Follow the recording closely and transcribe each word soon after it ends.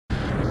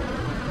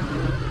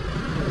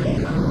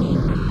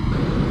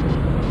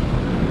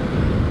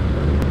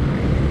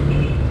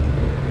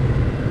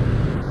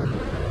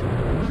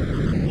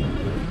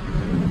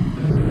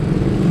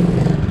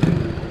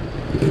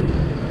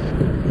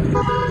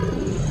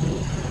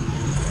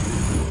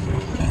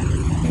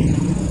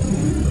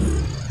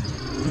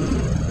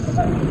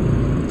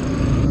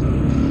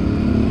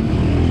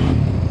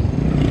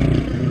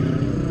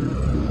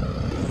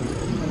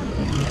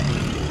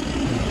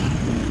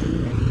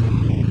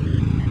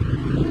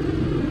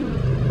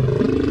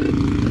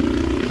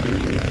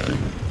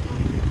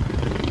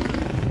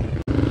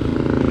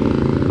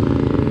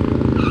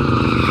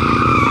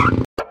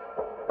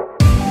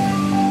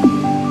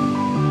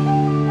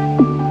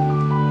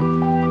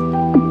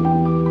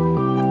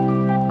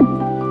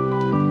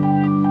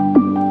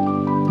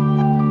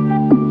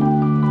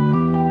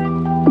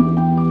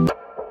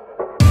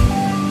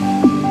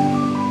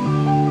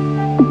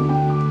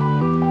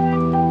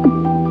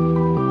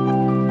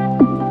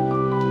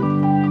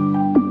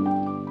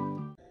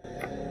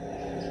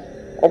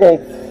Okay,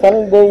 it's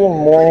Sunday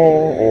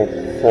morning.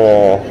 It's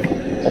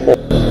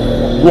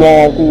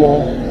July 19,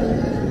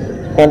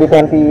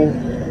 2020.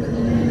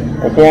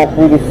 I can't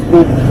really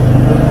speak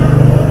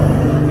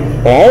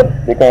right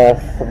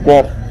because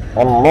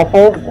I'm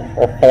muffled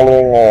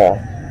following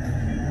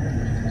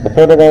the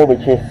protocol,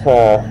 which is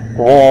to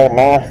wear a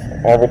mask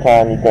every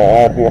time you go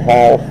out of your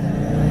house.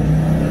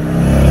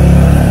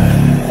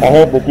 I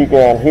hope that you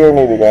can hear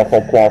me because I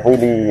can't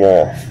really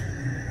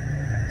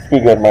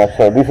speak that much.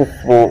 So this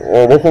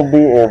will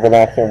be a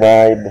relaxing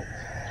ride.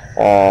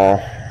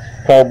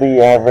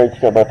 Probably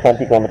average about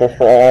 20 kilometers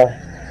per hour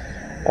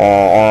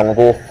on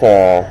this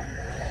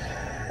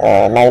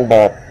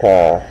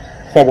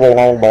Segway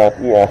Ninebot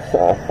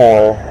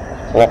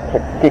ES4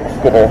 Electric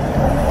Kickscooter.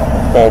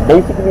 So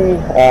basically,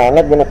 I'm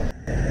not gonna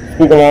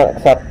speak a lot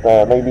except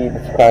maybe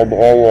describe the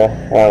area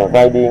while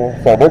riding.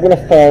 So we're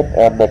gonna start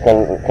at the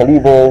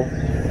Kalibo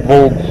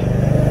Bridge,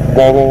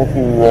 going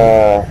to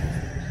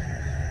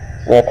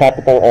the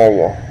capital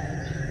area.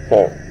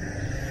 So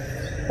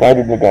ride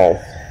with me, guys.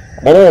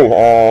 By the way,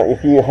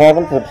 if you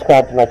haven't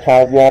subscribed to my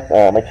channel yet,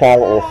 my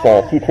channel is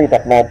T3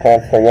 Techmad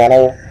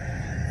Transtoriano,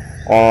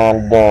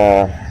 and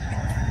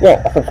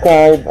yeah,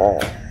 subscribe,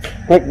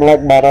 click the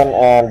like button,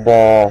 and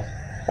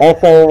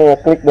also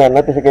click the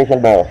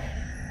notification bell.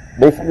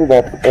 Basically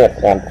that's it.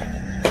 And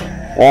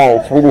wow,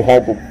 it's really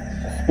hard to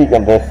speak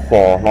on this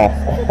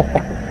mask.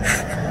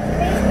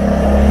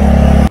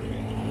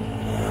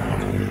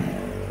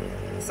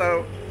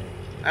 So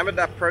I'm at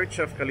the approach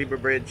of Kalibo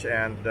Bridge,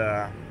 and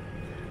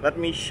let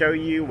me show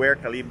you where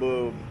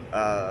Kalibo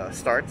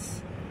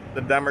starts,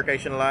 the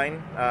demarcation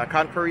line.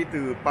 Contrary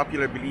to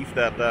popular belief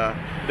that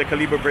the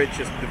Kalibo Bridge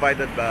is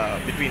divided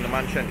between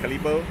Numancia and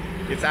Kalibo,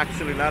 it's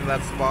actually not.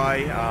 That's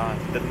why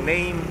the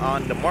name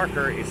on the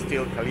marker is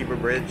still Kalibo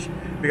Bridge,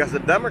 because the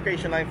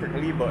demarcation line for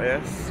Kalibo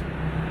is,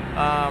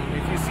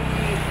 if you see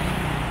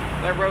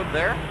that road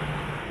there,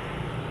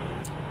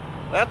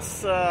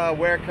 that's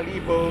where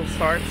Kalibo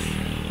starts,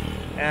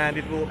 and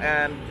it will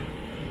end,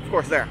 of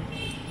course, there.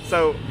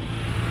 So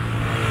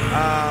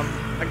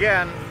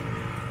again,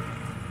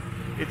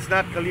 it's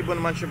not Kalibo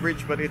Numancia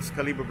Bridge, but it's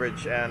Kalibo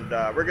Bridge, and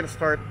we're gonna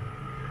start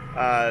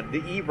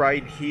the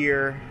e-ride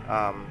here.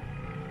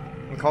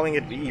 I'm calling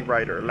it the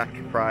e-ride or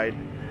electric ride.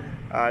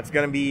 It's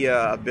gonna be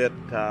a bit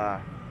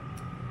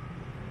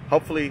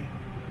hopefully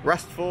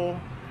restful.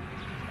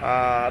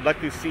 I'd like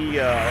to see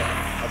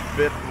a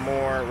bit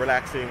more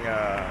relaxing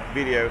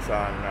videos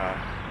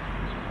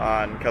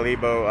on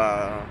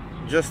Kalibo.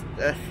 Just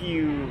a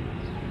few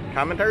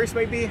commentaries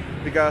maybe,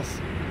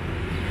 because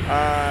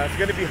it's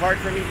going to be hard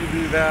for me to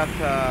do that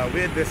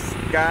with this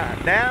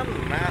damn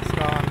mask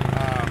on.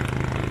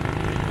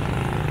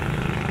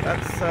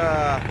 That's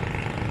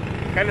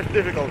kind of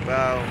difficult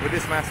with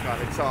this mask on.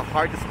 It's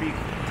hard to speak.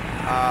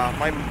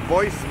 My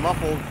voice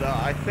muffled.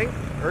 I think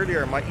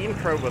earlier my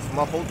intro was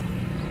muffled.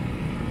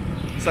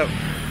 So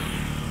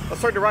let's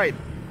start the ride.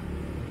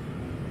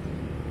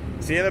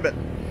 See you in a bit.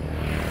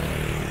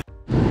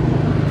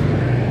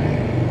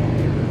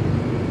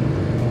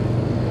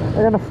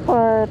 We're gonna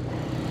start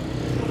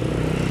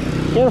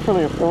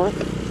carefully, of course.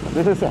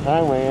 This is a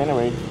highway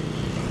anyway,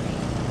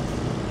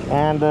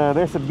 and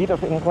there's a bit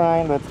of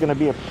incline that's gonna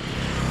be a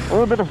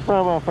little bit of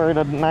problem for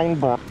the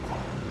Ninebot.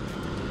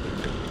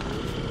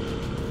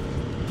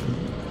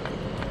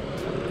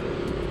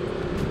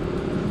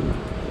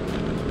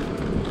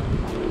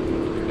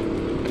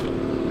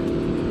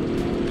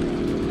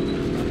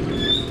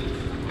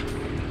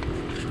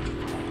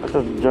 Let's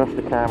adjust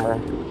the camera.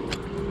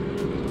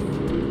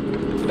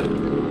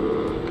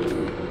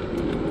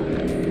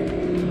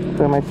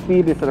 So my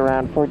speed is at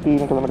around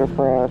 14 kilometers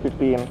per hour,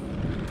 15.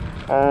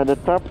 The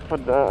top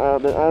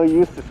that I'll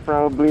use is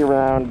probably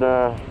around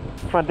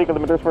 20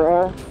 kilometers per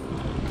hour.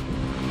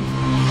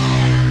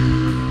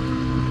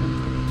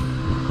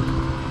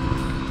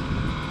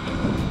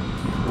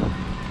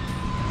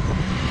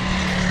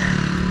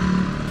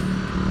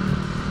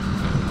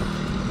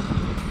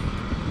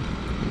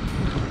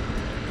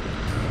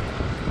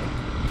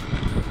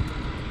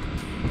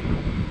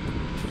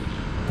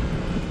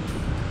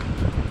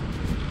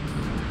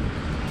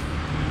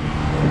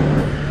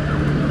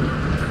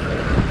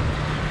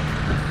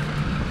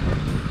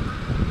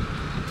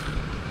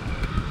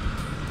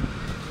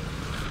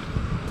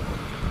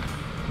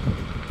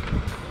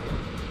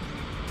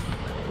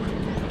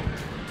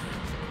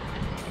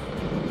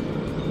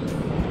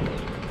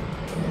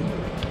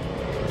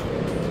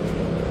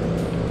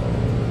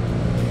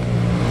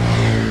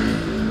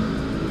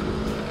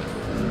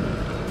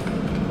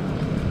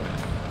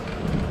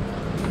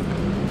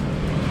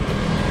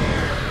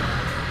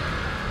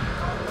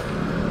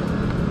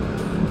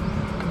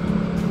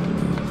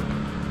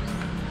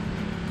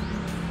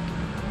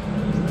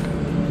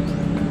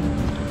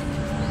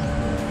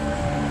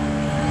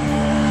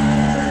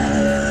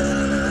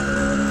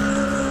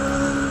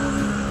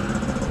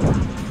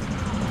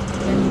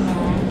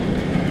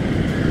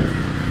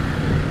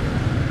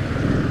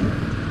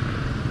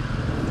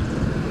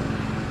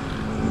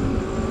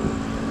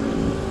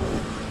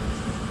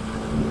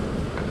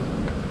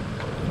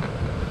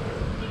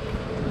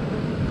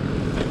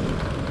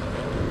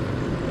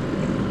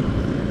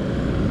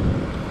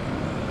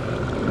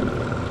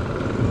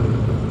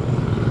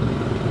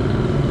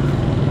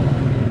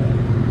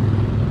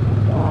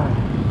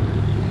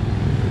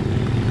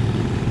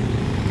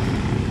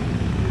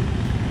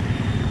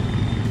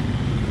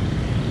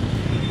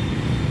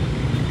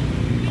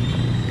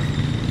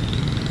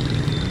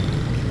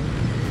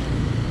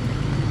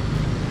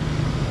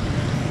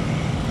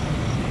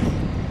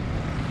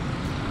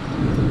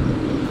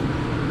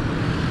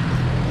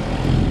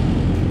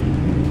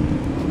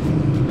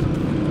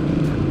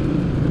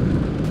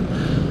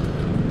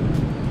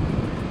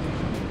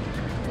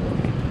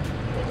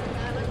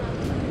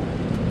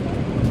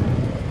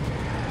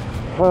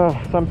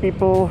 some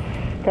people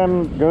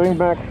going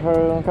back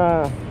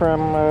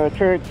from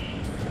church.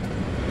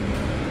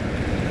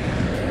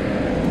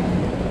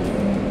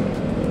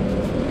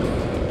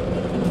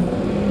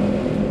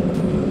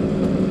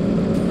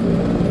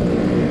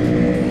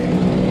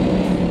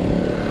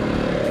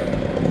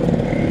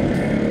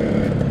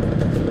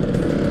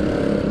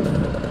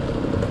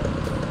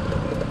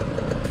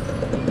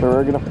 So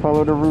we're gonna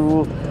follow the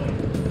rules.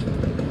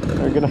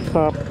 We're gonna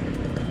stop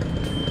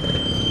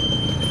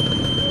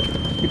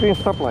between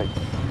stoplights.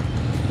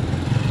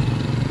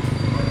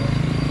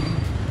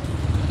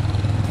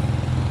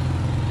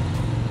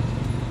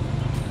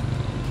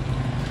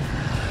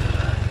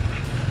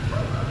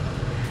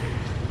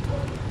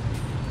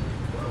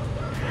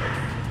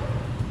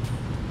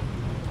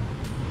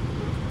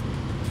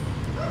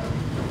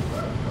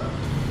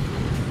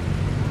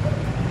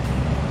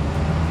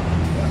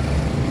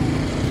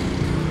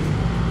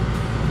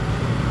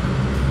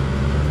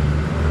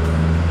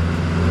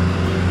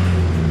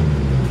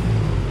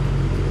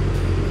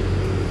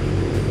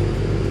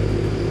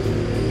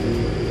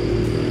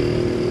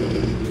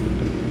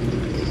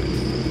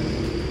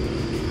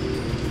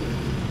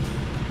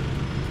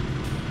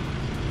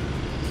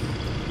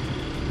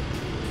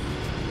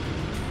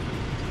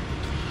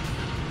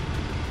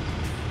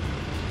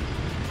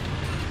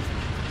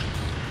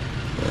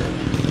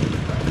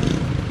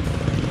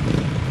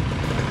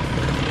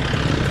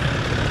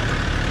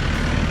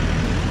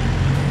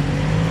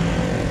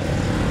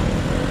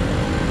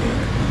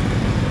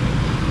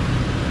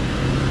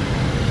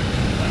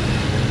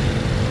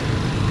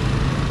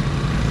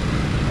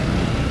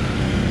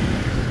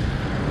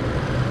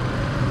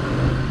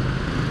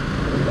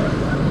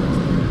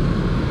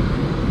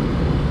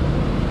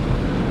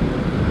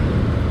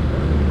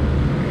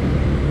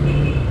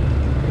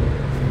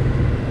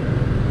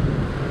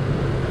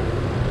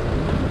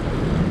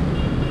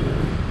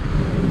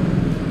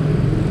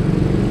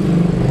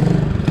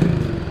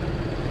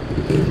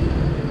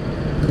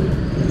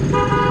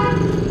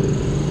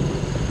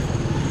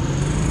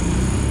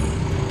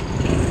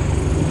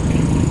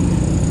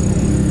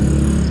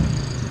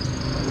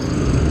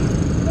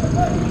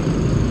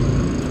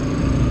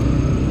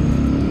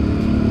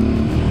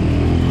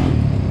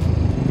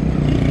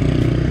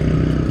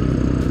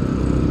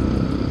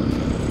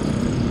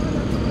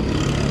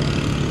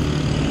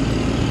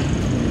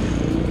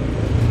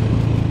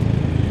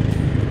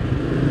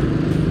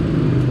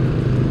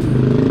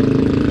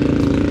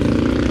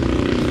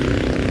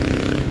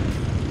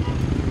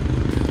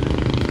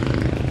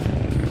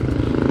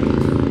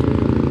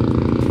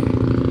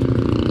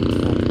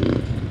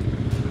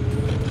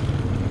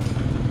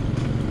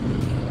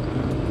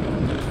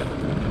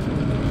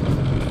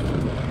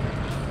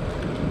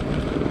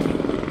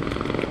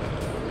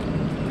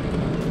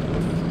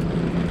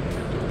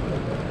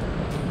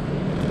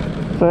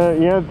 So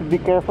you have to be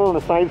careful on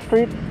the side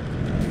streets.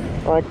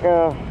 Like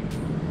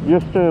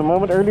just a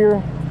moment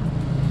earlier,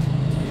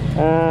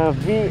 a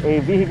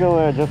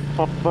vehicle just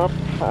popped up,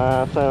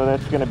 so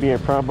that's going to be a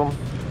problem.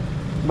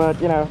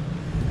 But you know,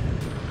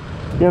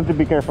 you have to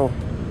be careful.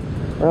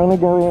 We're only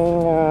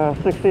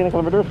going 16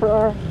 kilometers per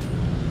hour.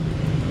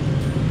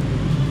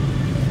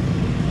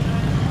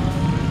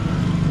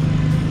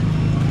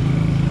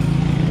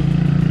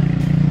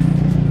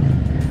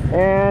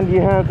 And you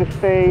have to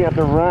stay at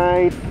the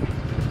right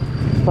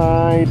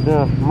side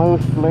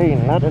most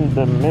lane, not in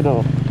the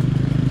middle.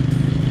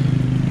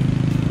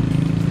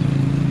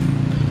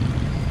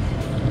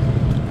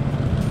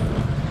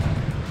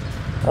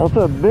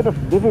 Also, a bit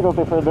of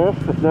difficulty for this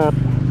is that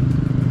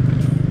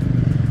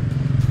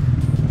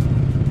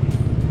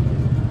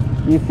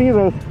you see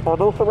those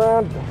puddles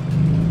around.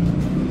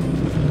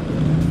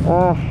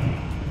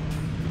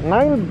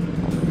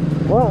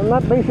 Well,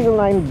 not basically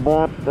 9,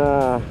 but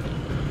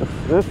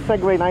this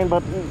Segway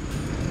Ninebot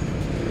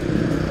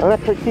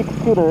Electric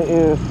Kickscooter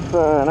is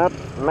not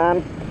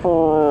meant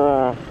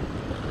for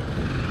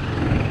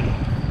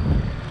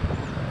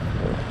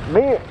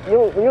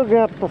you'll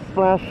get the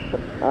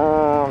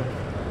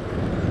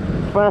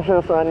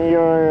splashes on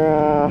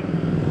your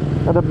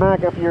at the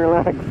back of your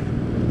legs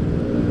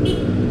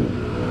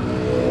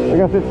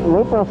because it's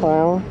low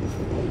profile,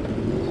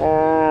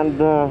 and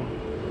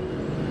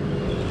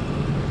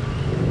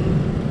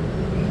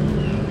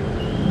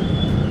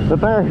the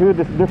tire hood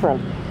is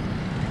different.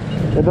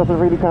 It doesn't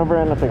really cover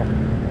anything.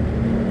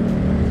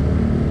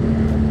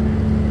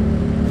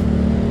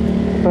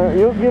 So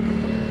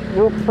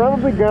you'll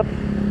probably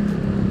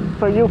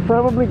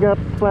get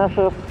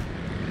splashes.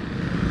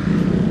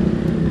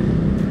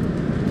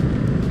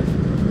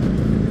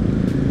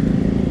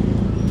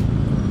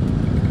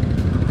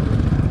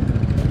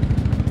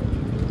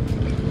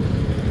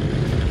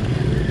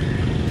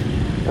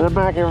 At the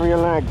back of your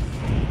legs.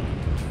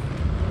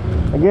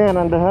 Again,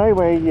 on the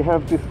highway, you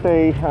have to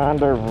stay on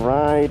the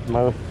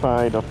rightmost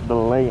side of the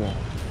lane.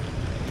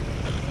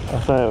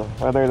 So,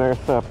 whether there's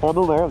a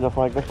puddle there, just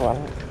like this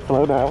one,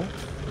 slow down.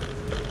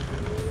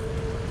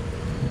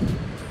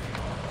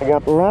 I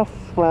got less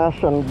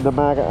splash on the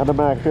back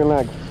of your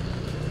legs.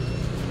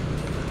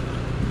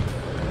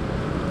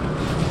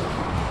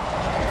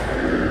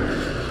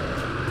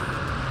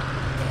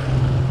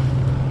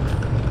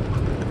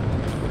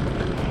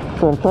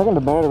 So I'm checking the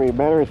battery.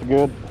 Battery's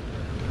good.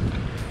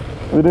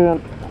 We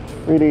didn't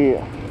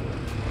really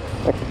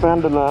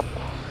expand a lot.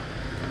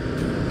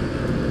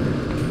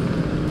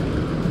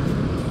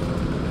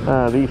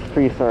 These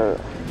trees are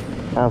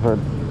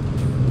hazards.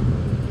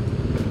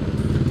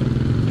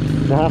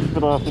 The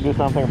hospital has to do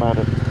something about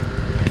it.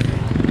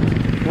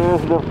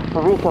 This is the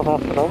provincial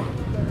hospital.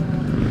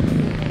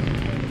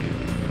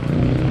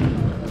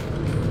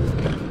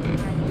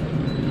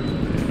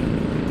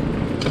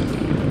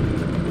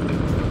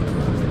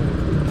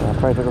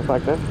 Tricycles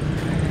like this.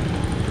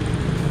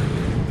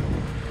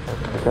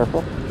 Be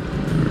careful.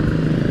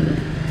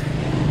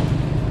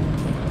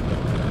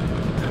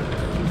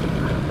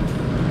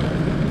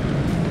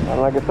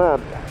 And like I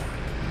said,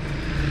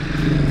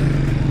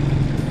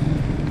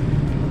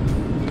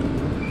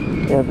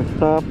 you have to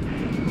stop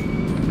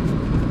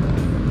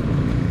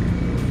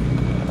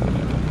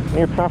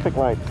near traffic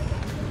lights.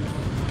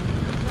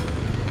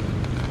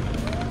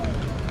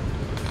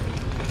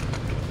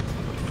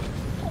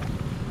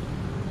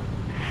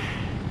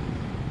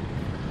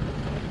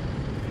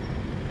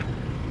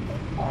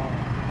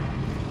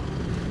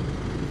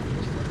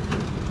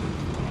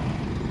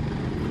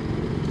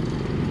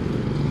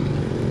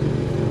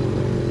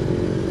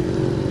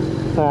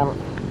 So I'm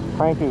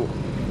trying to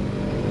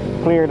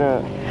clear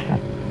the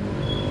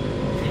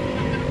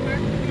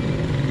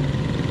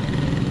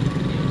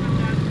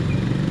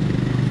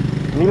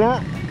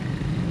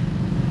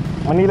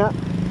Manila.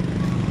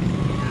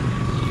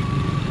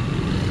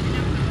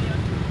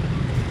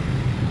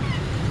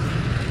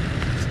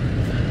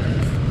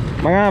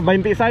 Mga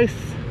 20 size.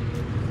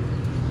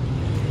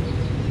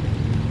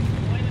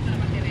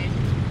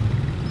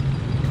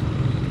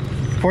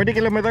 $40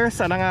 kilometers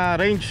ang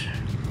range.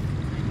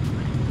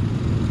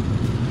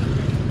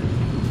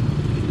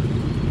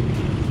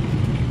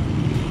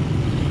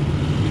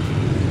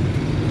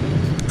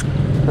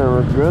 So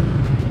we're good.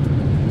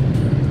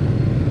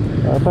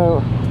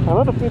 So a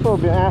lot of people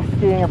have been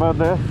asking about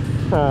this,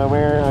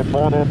 where I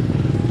bought it,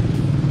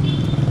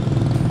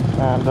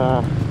 and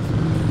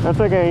that's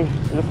okay.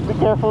 Just be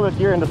careful that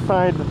you're on the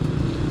side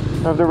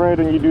of the road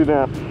when you do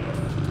that.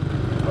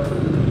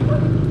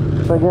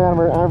 So again,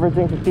 we're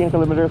averaging 15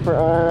 kilometers per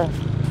hour.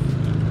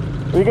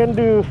 We can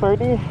do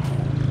 30,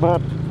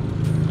 but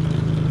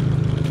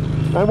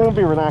that won't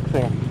be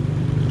relaxing.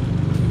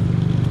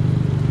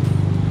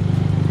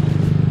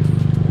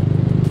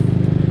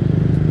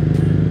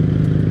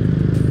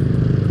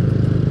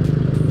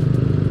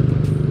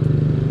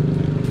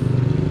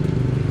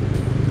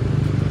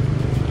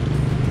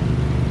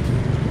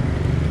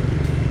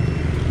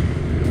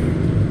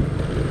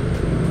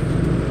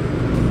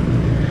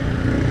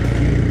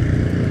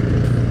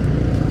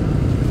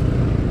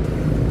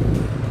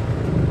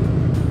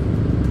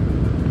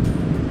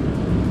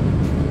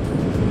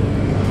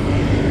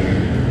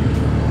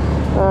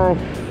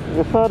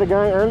 You saw the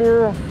guy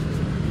earlier.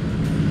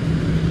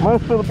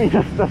 Most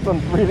Filipinos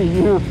doesn't really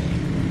use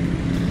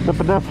the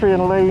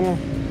pedestrian lane,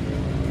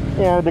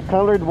 the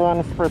colored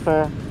ones per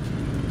se.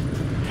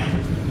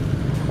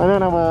 I don't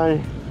know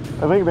why.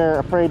 I think they're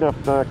afraid of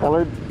the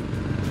colored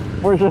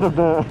version of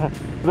the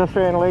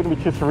pedestrian lane,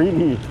 which is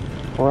really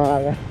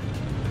wrong.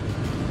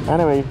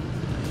 Anyway,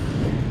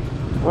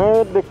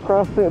 where the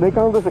crossing, they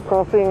call this a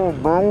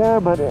crossing Banga,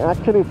 but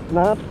actually it's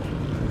not.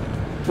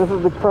 This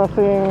is the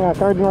crossing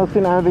Cardinal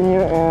Sin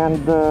Avenue and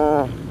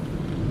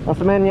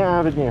Osmeña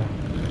Avenue.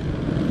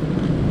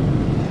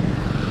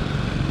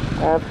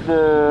 That's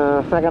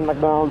the second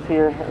McDonald's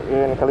here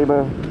in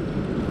Kalibo.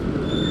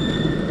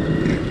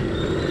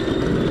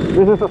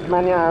 This is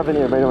Osmeña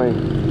Avenue, by the way.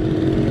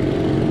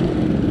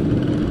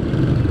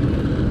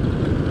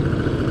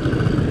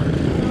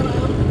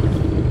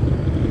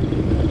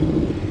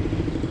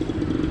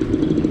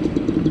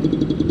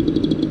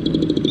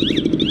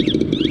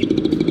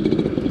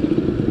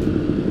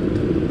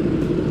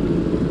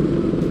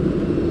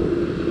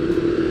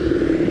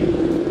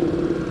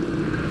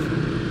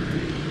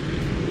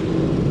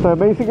 So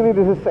basically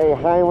this is a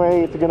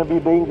highway. It's going to be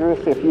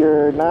dangerous if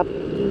you're not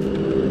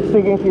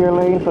sticking to your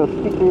lane, so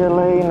stick to your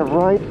lane,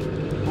 right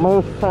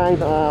most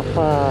side of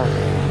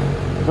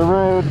the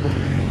road.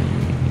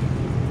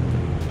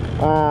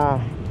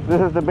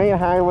 This is the main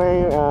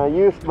highway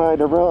used by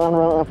the row on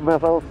row of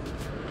vessels.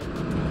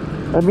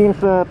 That means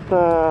that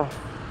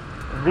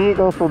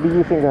vehicles will be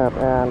using that.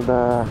 And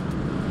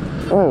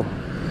oh,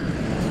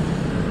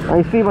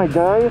 I see my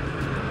guys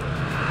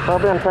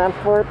probably on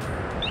transport.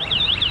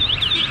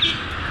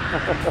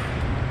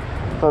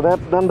 So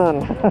that's done.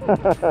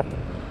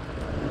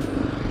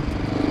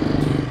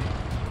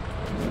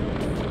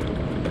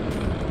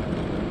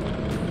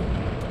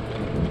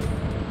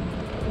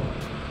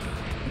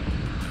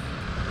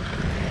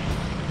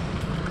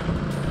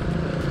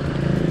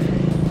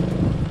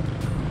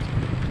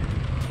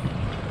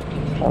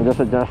 I'm just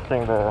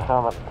adjusting the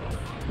helmet.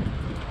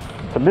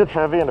 It's a bit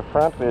heavy in the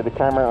front with the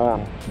camera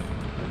on.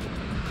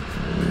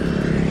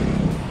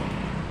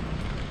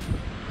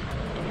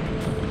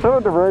 Some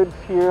of the roads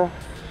here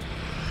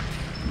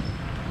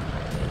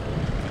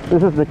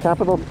This is the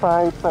capital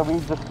site, so we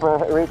just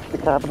reached the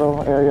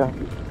capital area.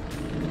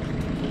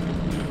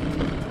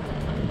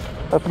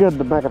 That's good,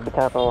 the back of the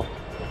capital.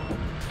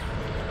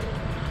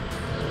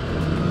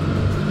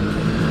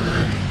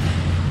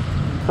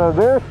 So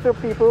there are still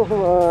people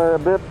who are a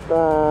bit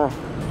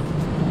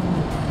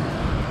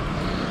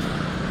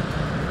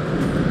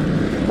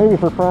maybe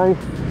surprised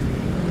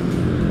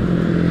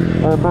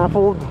or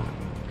baffled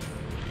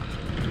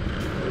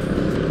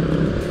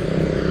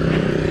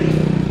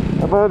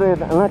about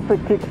an electric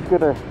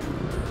kickscooter.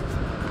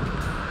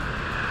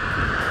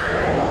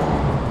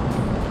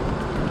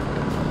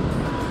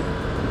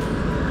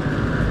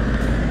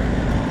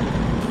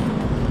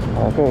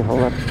 Okay,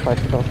 hold on,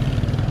 bicycle.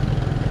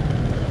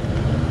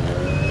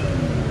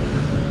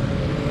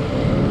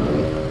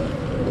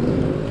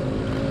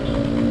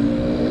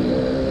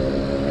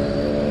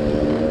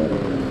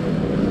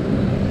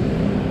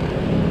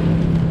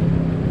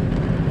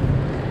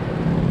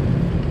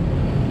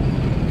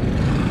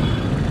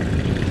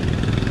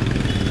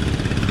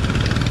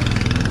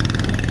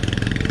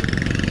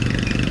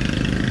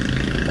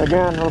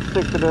 Again, we'll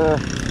stick to the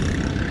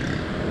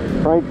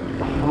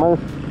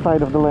rightmost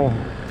side of the lane.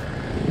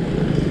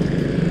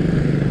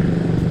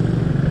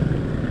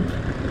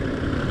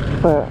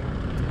 So,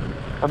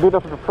 a bit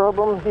of the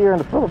problem here in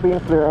the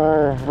Philippines, there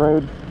are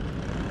roads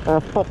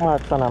spot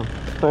marks on them,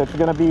 so it's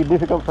gonna be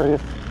difficult for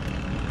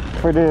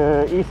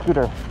the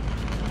e-scooter.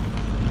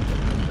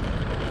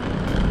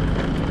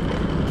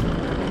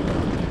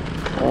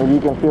 And you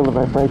can feel the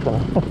vibration.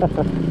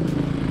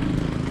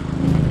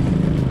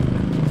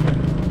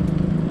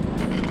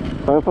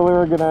 Hopefully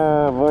we're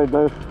gonna avoid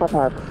those spot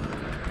marks.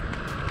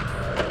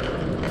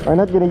 We're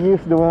not gonna use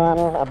the one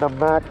at the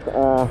back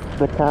of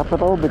the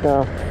capital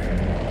because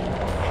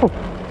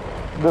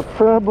the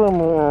problem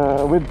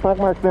with spot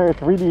marks there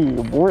is really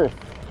worse.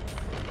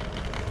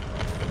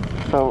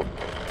 So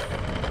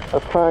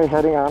let's try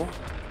heading on.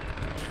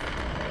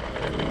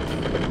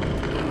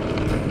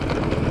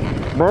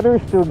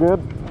 Battery's still good.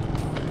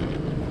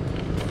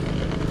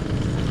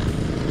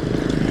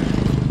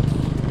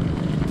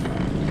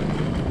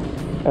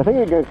 I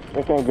think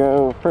we can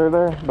go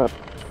further, but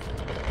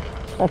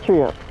not sure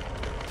yet.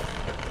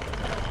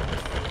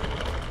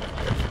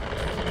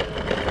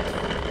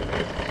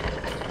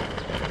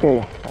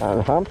 Okay,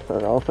 the humps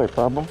are also a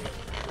problem.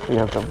 We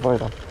have to avoid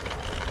them.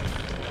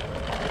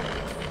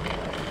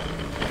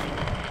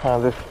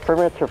 This is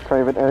pretty much a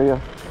private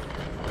area,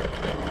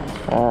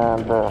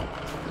 and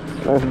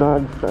those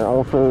dogs are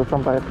also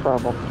sometimes a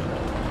problem.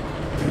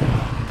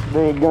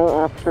 They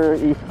go after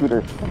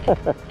e-scooters.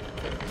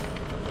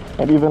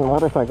 And even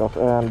motorcycles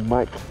and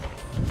bikes.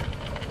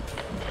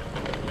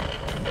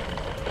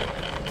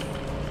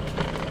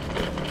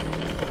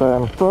 So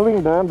I'm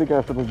slowing down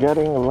because I'm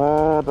getting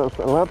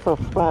lots of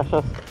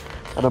splashes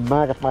at the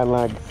back of my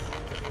legs.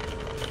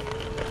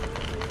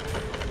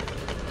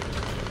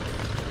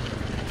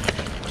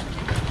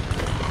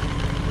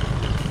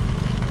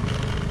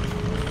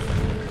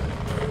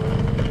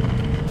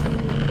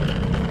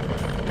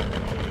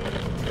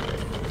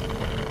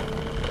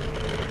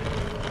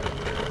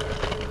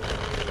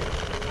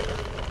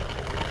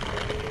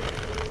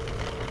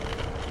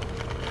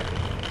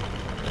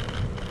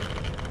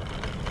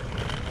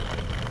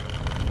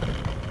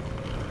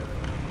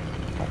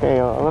 Okay,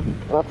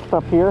 let's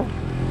stop here.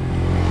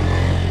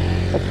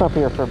 Let's stop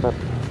here for a bit.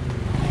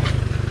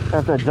 I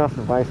have to adjust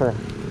the visor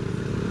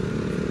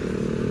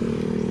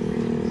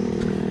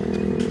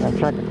and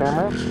check the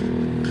camera.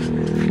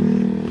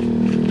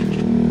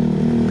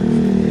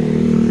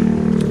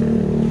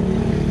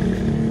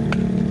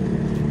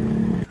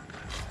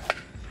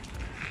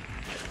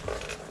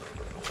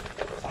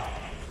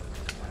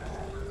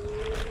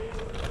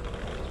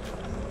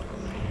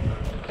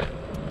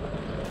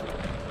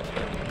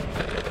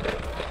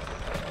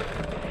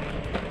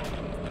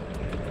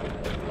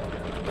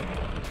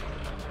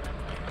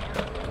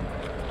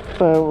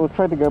 So we'll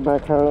try to go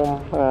back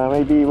home.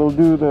 Maybe we'll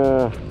do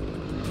the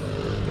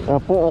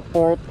pull-up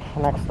part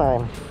next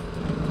time.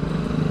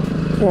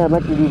 Yeah, I'd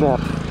like to do that.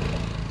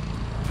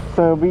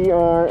 So we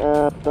are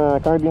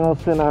at Cardinal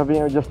Sin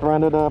Avenue. Just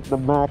rounded up the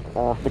back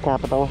of the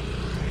capital.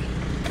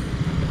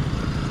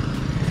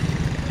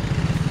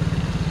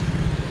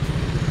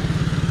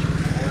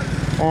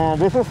 And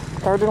this is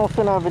Cardinal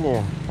Sin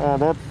Avenue.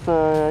 That's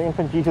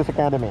Infant Jesus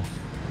Academy.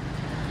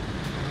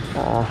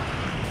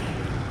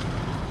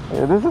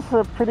 Yeah, this is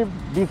a pretty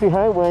busy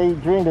highway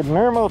during the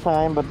normal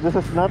time, but this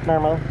is not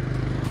normal.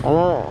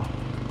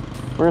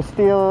 We're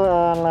still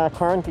on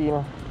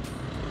quarantine.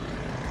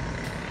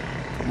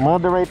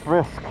 Moderate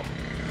risk.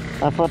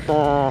 That's what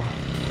the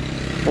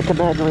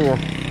category is.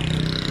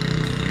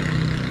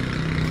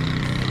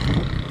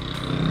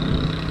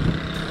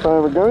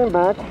 So we're going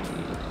back.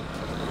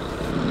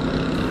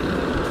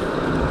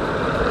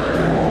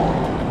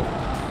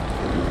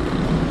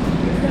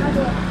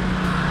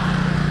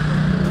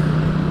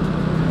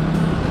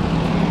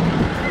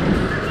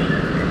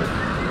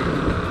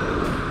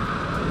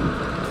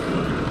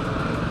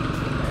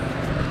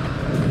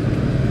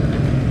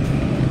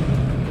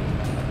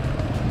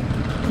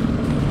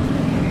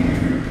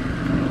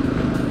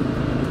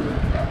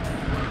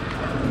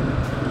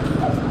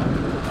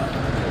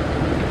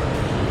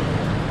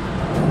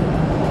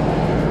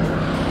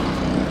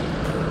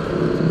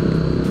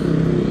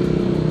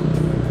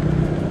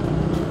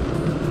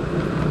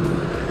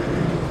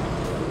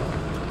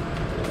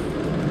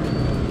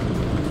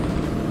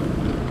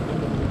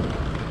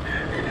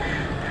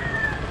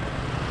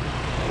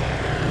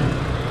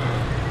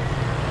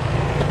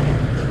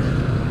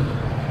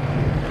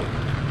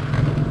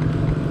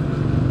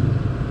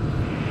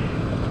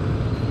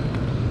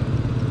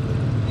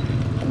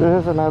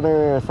 This is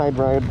another side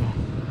road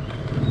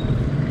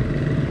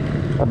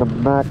at the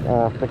back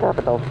of the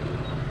capital.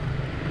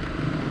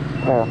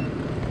 Yeah,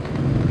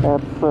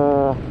 it's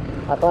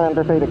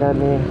Atlanta Trade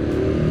Academy.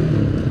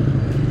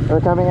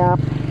 We're coming up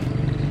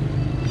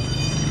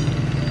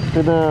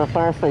to the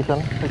fire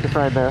station, which is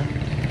right there.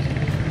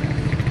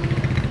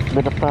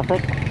 Bit of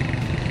traffic.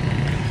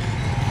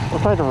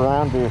 We'll try to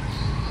round this,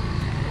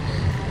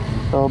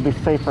 so it'll be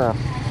safe for us.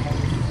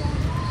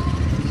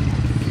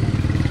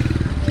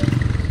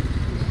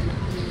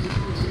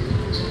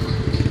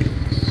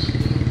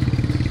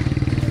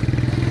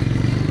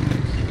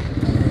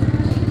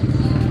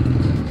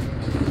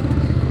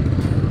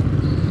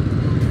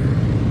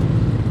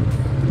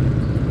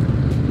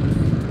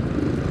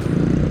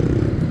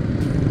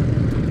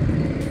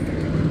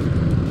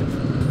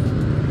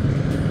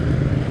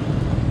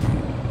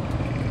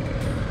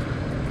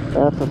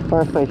 That's the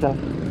fire station,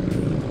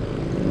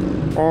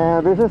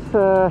 and this is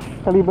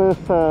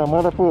Kalibo's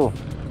motor pool.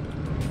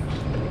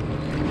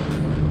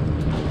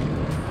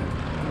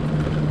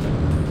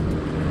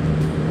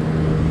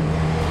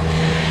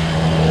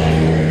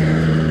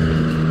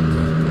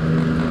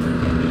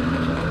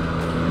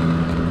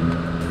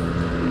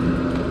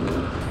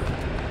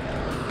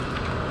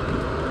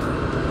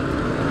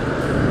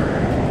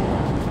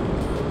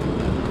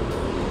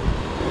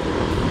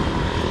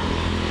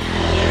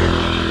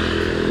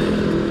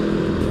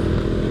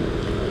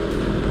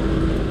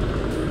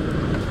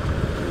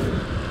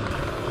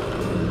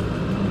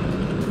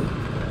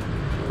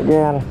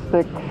 Again,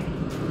 stick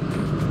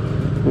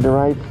to the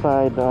right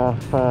side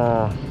of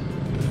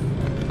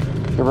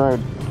the road.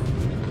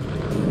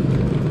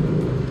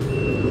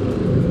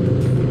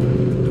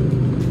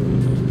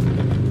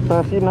 So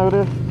as you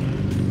noticed,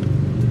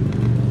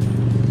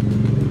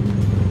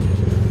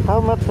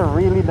 helmets are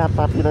really not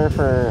popular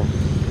for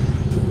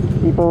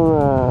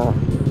people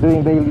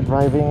doing daily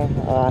driving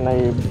on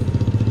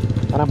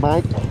a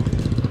bike.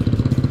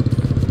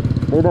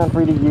 They don't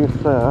really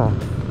use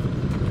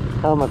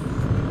helmets.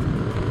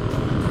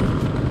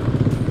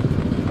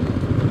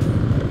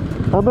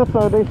 Helmets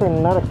nowadays are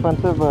not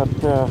expensive, but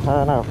I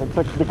don't know, it's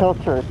like the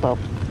culture itself.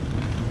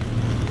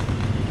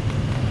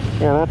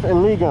 Yeah, that's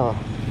illegal.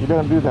 You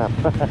don't do that.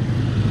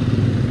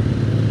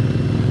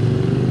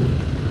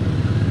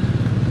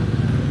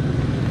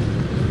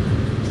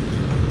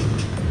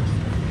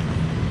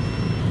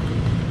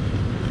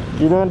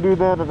 You don't do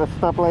that at the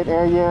stoplight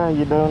area.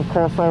 You don't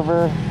cross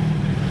over.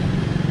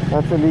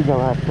 That's illegal,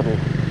 actually.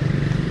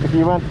 If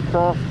you want to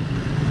cross,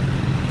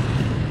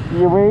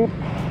 you wait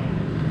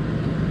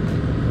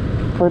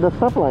for the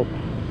stoplight.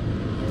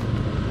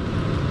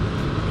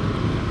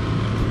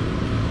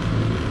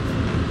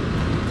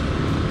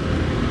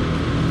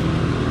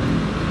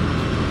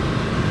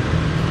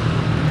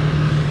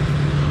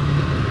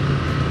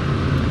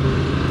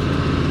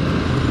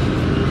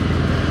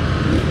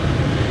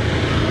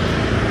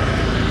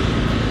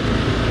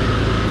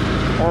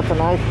 That's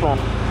an ice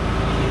plant.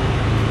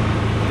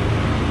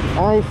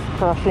 Ice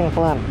crushing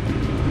plant,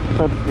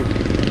 so to speak.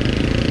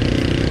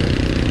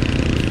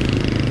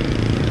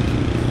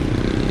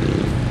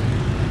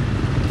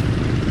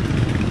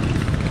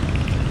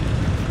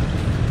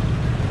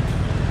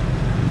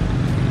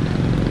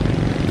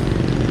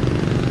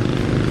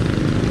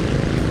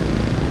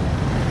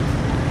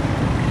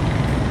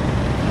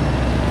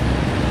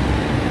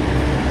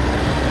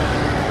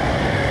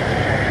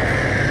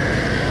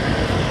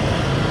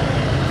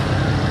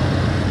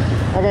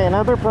 Okay,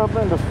 another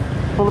problem in the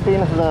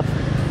Philippines is that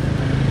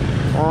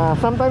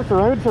sometimes the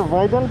roads are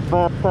widened,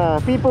 but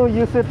people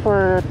use it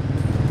for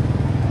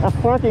a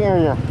parking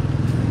area.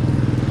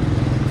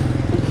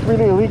 It's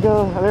really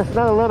illegal. There's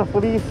not a lot of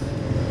police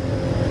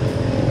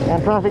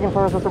and traffic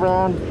enforcers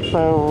around,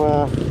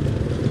 so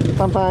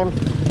sometimes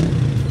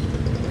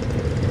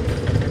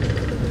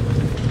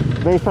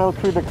they fell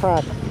through the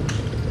cracks.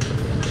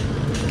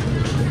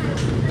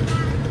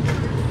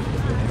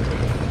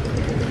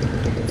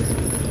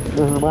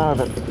 This is one of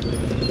it.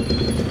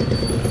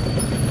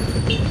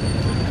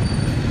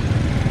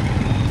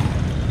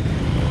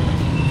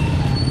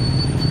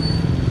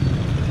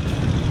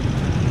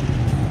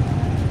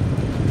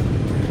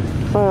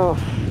 So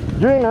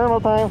during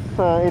normal times,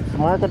 it's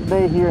market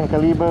day here in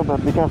Kalibo,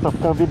 but because of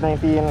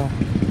COVID-19,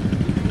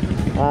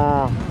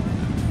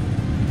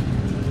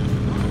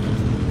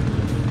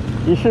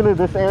 usually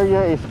this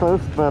area is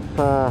closed, but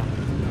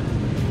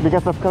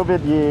because of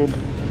COVID,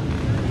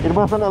 it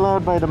wasn't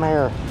allowed by the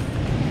mayor.